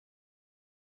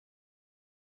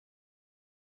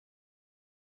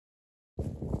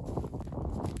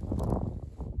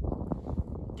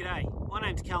G'day, my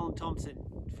name's Callen Thompson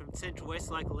from Central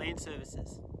West Local Land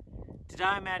Services. Today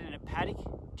I'm out in a paddock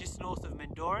just north of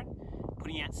Mendoran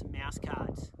putting out some mouse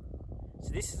cards. So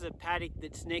this is a paddock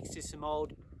that's next to some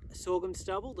old sorghum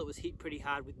stubble that was hit pretty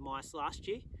hard with mice last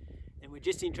year, and we're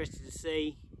just interested to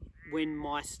see when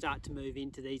mice start to move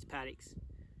into these paddocks.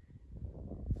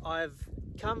 I've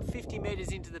come 50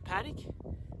 metres into the paddock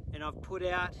and I've put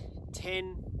out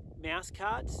 10 mouse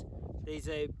cards. These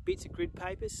are bits of grid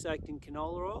paper soaked in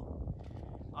canola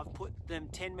oil. I've put them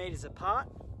 10 metres apart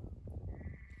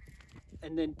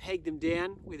and then pegged them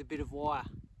down with a bit of wire.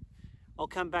 I'll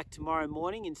come back tomorrow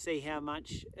morning and see how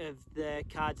much of the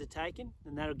cards are taken,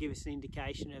 and that'll give us an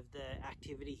indication of the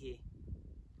activity here.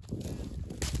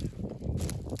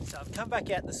 So I've come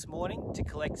back out this morning to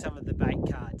collect some of the bait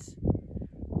cards.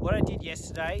 What I did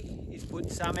yesterday is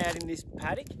put some out in this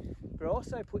paddock, but I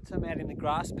also put some out in the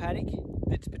grass paddock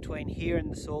that's between here and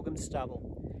the sorghum stubble.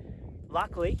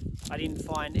 Luckily, I didn't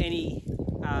find any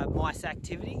mice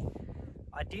activity.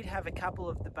 I did have a couple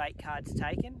of the bait cards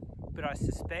taken, but I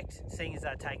suspect, seeing as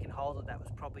they're taken hold, that was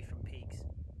probably from pigs.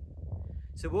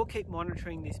 So we'll keep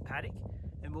monitoring this paddock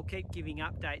and we'll keep giving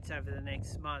updates over the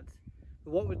next month.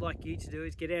 But what we'd like you to do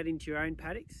is get out into your own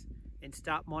paddocks and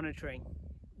start monitoring.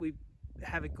 We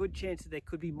have a good chance that there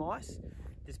could be mice.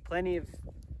 There's plenty of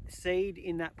seed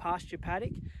in that pasture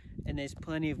paddock and there's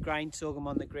plenty of grain sorghum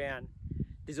on the ground.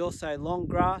 There's also long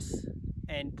grass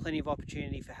and plenty of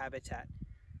opportunity for habitat.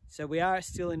 So we are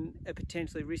still in a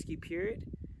potentially risky period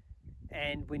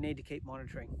and we need to keep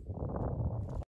monitoring.